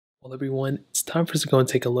Well, everyone, it's time for us to go and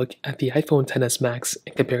take a look at the iPhone XS Max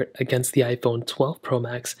and compare it against the iPhone 12 Pro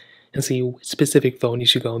Max and see which specific phone you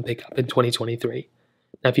should go and pick up in 2023.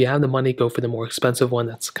 Now, if you have the money, go for the more expensive one.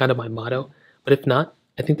 That's kind of my motto. But if not,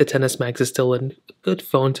 I think the XS Max is still a good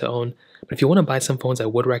phone to own. But if you want to buy some phones I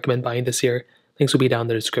would recommend buying this year, links will be down in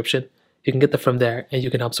the description. You can get them from there and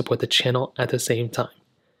you can help support the channel at the same time.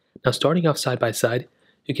 Now, starting off side by side,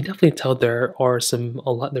 you can definitely tell there's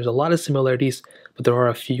a lot of similarities, but there are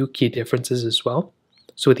a few key differences as well.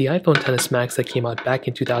 So with the iPhone XS Max that came out back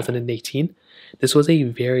in 2018, this was a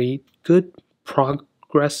very good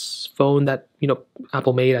progress phone that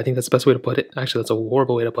Apple made. I think that's the best way to put it. Actually, that's a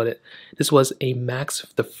horrible way to put it. This was a Max,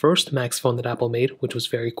 the first Max phone that Apple made, which was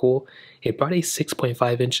very cool. It brought a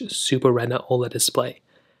 6.5-inch Super Retina OLED display.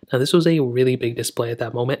 Now, this was a really big display at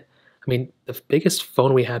that moment. I mean, the biggest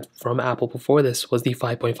phone we had from Apple before this was the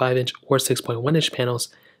 5.5-inch or 6.1-inch panels,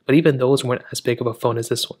 but even those weren't as big of a phone as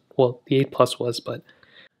this one. Well, the 8 Plus was, but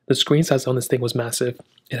the screen size on this thing was massive.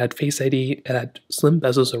 It had Face ID, it had slim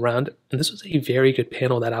bezels around, and this was a very good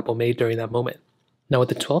panel that Apple made during that moment. Now with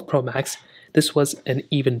the 12 Pro Max, this was an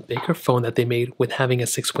even bigger phone that they made with having a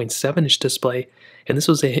 6.7-inch display, and this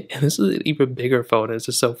was an even bigger phone. It's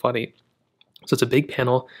just so funny. So it's a big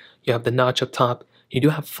panel, you have the notch up top, you do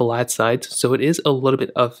have flat sides, so it is a little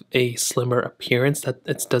bit of a slimmer appearance that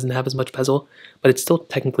it doesn't have as much bezel, but it still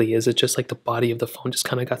technically is. It's just like the body of the phone just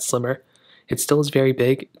kind of got slimmer. It still is very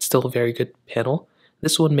big. It's still a very good panel.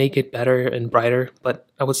 This one may get better and brighter, but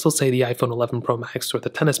I would still say the iPhone 11 Pro Max or the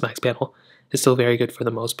XS Max panel is still very good for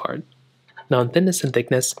the most part. Now in thinness and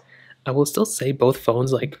thickness, I will still say both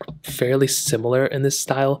phones like fairly similar in this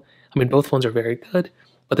style. I mean, both phones are very good,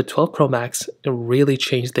 but the 12 Pro Max really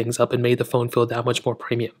changed things up and made the phone feel that much more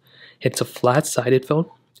premium. It's a flat-sided phone,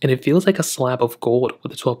 and it feels like a slab of gold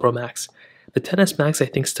with the 12 Pro Max. The XS Max I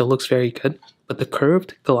think still looks very good, but the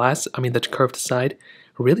curved glass, the curved side,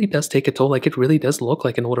 really does take a toll. Like it really does look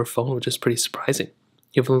like an older phone, which is pretty surprising.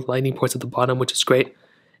 You have the lightning ports at the bottom, which is great.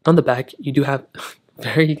 On the back, you do have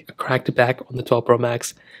very cracked back on the 12 Pro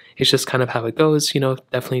Max. It's just kind of how it goes.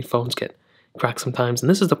 Definitely phones get cracked sometimes, and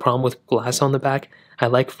this is the problem with glass on the back. I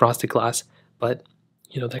like frosted glass, but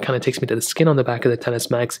that kind of takes me to the skin on the back of the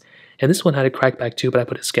XS Max, and this one had a cracked back too, but I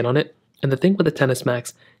put a skin on it. And the thing with the XS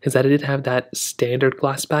Max is that it did have that standard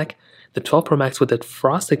glass back. The 12 Pro Max with the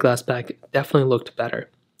frosted glass back definitely looked better,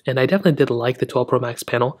 and I definitely did like the 12 Pro Max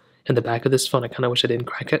panel in the back of this phone. I kind of wish I didn't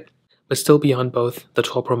crack it, but still beyond both, the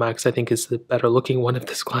 12 Pro Max I think is the better looking one if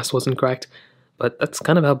this glass wasn't cracked, but that's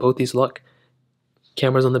kind of how both these look.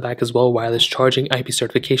 Cameras on the back as well, wireless charging, IP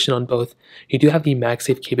certification on both. You do have the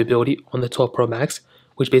MagSafe capability on the 12 Pro Max,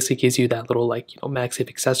 which basically gives you that little MagSafe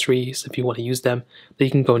accessories if you want to use them. That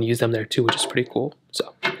you can go and use them there too, which is pretty cool.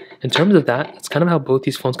 So in terms of that, it's kind of how both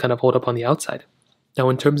these phones kind of hold up on the outside. Now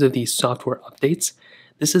in terms of the software updates,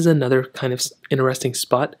 this is another kind of interesting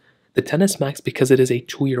spot. The XS Max, because it is a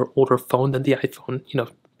 2-year older phone than the iPhone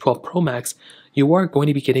 12 Pro Max, you are going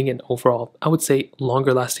to be getting an overall, I would say,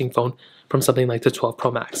 longer lasting phone from something like the 12 Pro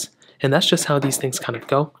Max. And that's just how these things kind of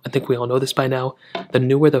go. I think we all know this by now. The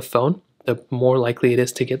newer the phone, the more likely it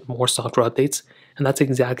is to get more software updates, and that's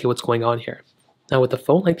exactly what's going on here. Now with a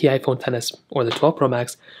phone like the iPhone XS or the 12 Pro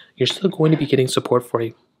Max, you're still going to be getting support for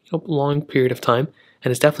a long period of time,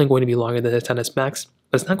 and it's definitely going to be longer than the XS Max,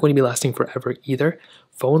 but it's not going to be lasting forever either.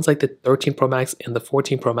 Phones like the 13 Pro Max and the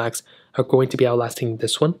 14 Pro Max are going to be outlasting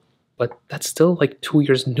this one, but that's still like 2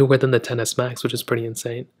 years newer than the XS Max, which is pretty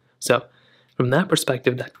insane. So from that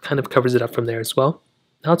perspective, that kind of covers it up from there as well.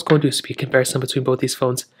 Now let's go and do a speed comparison between both these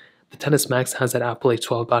phones. The XS Max has that Apple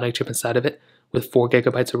A12 Bionic chip inside of it with 4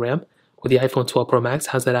 GB of RAM, where the iPhone 12 Pro Max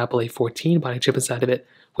has that Apple A14 Bionic chip inside of it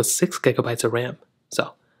with 6 GB of RAM.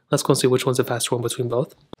 So let's go and see which one's the faster one between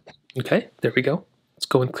both. Okay, there we go. Let's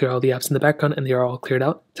go and clear all the apps in the background, and they are all cleared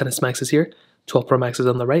out. XS Max is here, 12 Pro Max is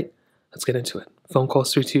on the right. Let's get into it. Phone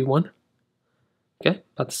calls 3, 2, 1. Okay,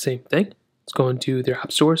 about the same thing. Let's go and do their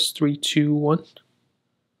app stores, 3, 2, 1.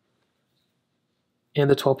 And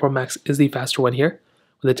the 12 Pro Max is the faster one here,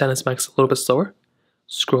 with the XS Max a little bit slower.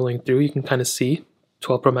 Scrolling through, you can kind of see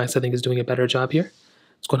 12 Pro Max I think is doing a better job here.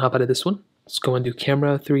 Let's go and hop out of this one. Let's go and do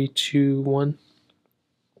camera, 3, 2, 1.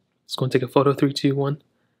 Let's go and take a photo, 3, 2, 1.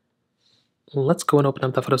 Let's go and open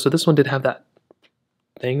up that photo. So this one did have that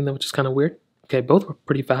thing, which is kind of weird. Okay, both were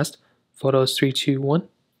pretty fast. Photos, 3, 2, 1.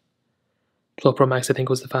 12 Pro Max I think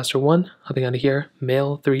was the faster one. Hopping out of here,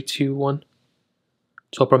 mail, 3, 2, 1.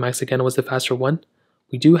 12 Pro Max again was the faster one.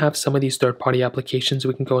 We do have some of these third-party applications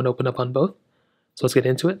we can go and open up on both. So let's get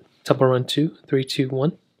into it. Temple Run 2, 3, 2,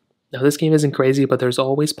 1. Now this game isn't crazy, but there's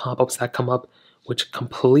always pop-ups that come up which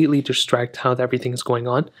completely distract how everything is going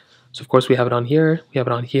on. So of course we have it on here, we have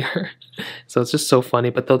it on here. So it's just so funny,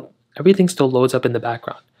 but everything still loads up in the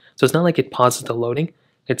background. So it's not like it pauses the loading.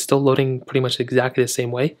 It's still loading pretty much exactly the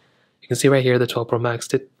same way. You can see right here the 12 Pro Max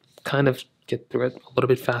did kind of get through it a little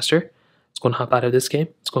bit faster. Let's go and hop out of this game.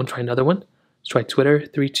 Let's go and try another one. Let's try Twitter,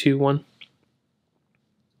 3, 2, 1.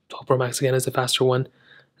 12 Pro Max again is the faster one.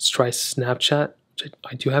 Let's try Snapchat.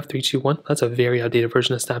 I do have 3, 2, 1. That's a very outdated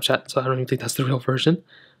version of Snapchat, so I don't even think that's the real version.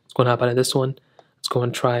 Let's go and hop out of this one. Let's go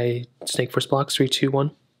and try Snake First Blocks, 3, 2,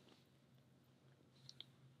 1.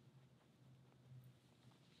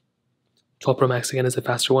 12 Pro Max again is the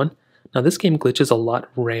faster one. Now this game glitches a lot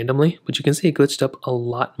randomly, but you can see it glitched up a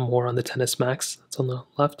lot more on the XS Max. That's on the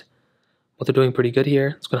left. But they're doing pretty good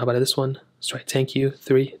here. Let's go and hop out of this one. Let's try Thank You,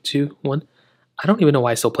 3, 2, 1. I don't even know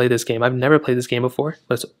why I still play this game. I've never played this game before,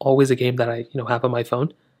 but it's always a game that I have on my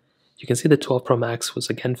phone. You can see the 12 Pro Max was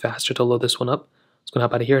again faster to load this one up. Let's go and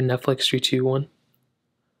hop out of here. Netflix, 3, 2, 1.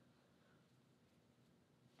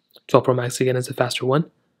 12 Pro Max again is a faster one.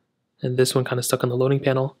 And this one kind of stuck on the loading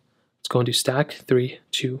panel. Let's go and do stack, 3,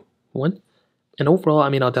 2, 1. And overall, I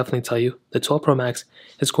mean, I'll definitely tell you, the 12 Pro Max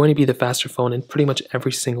is going to be the faster phone in pretty much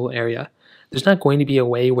every single area. There's not going to be a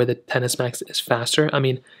way where the XS Max is faster. I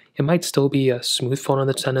mean, it might still be a smooth phone on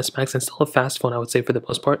the XS Max and still a fast phone, I would say, for the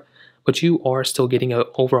most part. But you are still getting an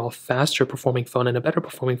overall faster performing phone and a better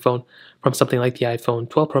performing phone from something like the iPhone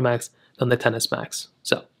 12 Pro Max than the XS Max.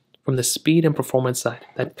 So, from the speed and performance side,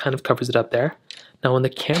 that kind of covers it up there. Now, in the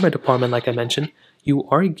camera department, like I mentioned, you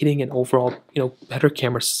are getting an overall, better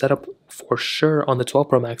camera setup for sure on the 12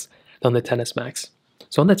 Pro Max than the XS Max.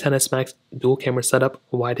 So on the XS Max, dual camera setup,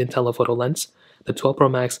 wide and telephoto lens. The 12 Pro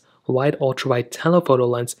Max, wide ultra-wide telephoto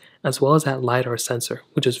lens, as well as that LiDAR sensor,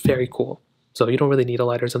 which is very cool. So you don't really need a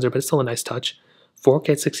LiDAR sensor, but it's still a nice touch. 4K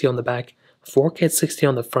at 60 on the back, 4K at 60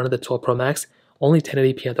 on the front of the 12 Pro Max, only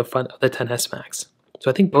 1080p at the front of the XS Max.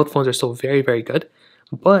 So I think both phones are still very, very good.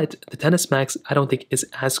 But the XS Max, I don't think is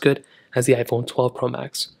as good as the iPhone 12 Pro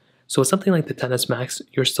Max. So with something like the XS Max,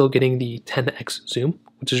 you're still getting the 10x zoom,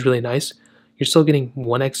 which is really nice. You're still getting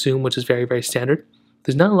 1x zoom, which is very, very standard.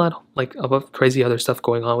 There's not a lot of crazy other stuff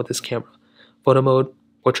going on with this camera. Photo mode,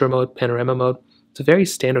 portrait mode, panorama mode. It's a very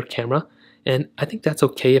standard camera, and I think that's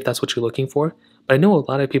okay if that's what you're looking for. But I know a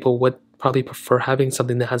lot of people would probably prefer having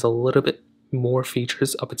something that has a little bit more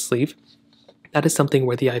features up its sleeve. That is something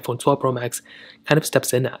where the iPhone 12 Pro Max kind of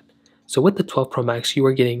steps in at. So with the 12 Pro Max, you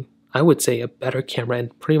are getting, I would say, a better camera in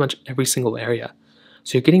pretty much every single area.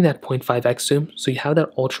 So you're getting that 0.5x zoom, so you have that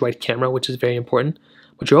ultra-wide camera, which is very important,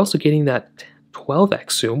 but you're also getting that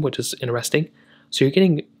 12x zoom, which is interesting. So you're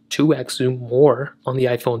getting 2x zoom more on the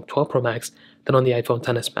iPhone 12 Pro Max than on the iPhone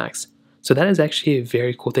XS Max. So that is actually a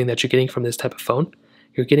very cool thing that you're getting from this type of phone.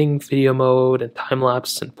 You're getting video mode and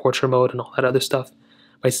time-lapse and portrait mode and all that other stuff.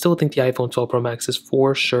 But I still think the iPhone 12 Pro Max is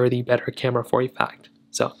for sure the better camera for a fact.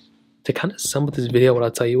 So to kind of sum up this video, what I'll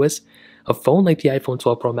tell you is a phone like the iPhone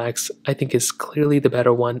 12 Pro Max, I think, is clearly the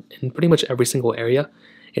better one in pretty much every single area.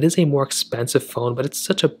 It is a more expensive phone, but it's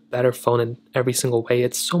such a better phone in every single way.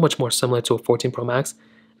 It's so much more similar to a 14 Pro Max,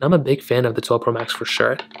 and I'm a big fan of the 12 Pro Max for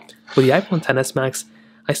sure. With the iPhone XS Max,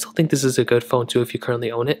 I still think this is a good phone too if you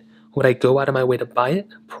currently own it. Would I go out of my way to buy it?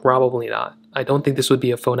 Probably not. I don't think this would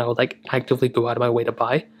be a phone I would actively go out of my way to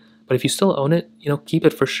buy. But if you still own it, keep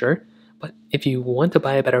it for sure. But if you want to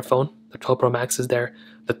buy a better phone, the 12 Pro Max is there.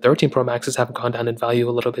 The 13 Pro Maxes have gone down in value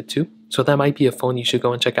a little bit too. So that might be a phone you should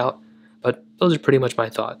go and check out. But those are pretty much my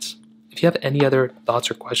thoughts. If you have any other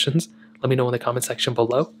thoughts or questions, let me know in the comment section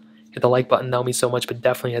below. Hit the like button, that would mean so much, but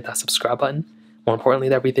definitely hit that subscribe button. More importantly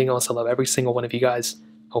than everything else, I love every single one of you guys.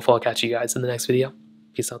 Hopefully I'll catch you guys in the next video.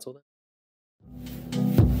 Peace out till then.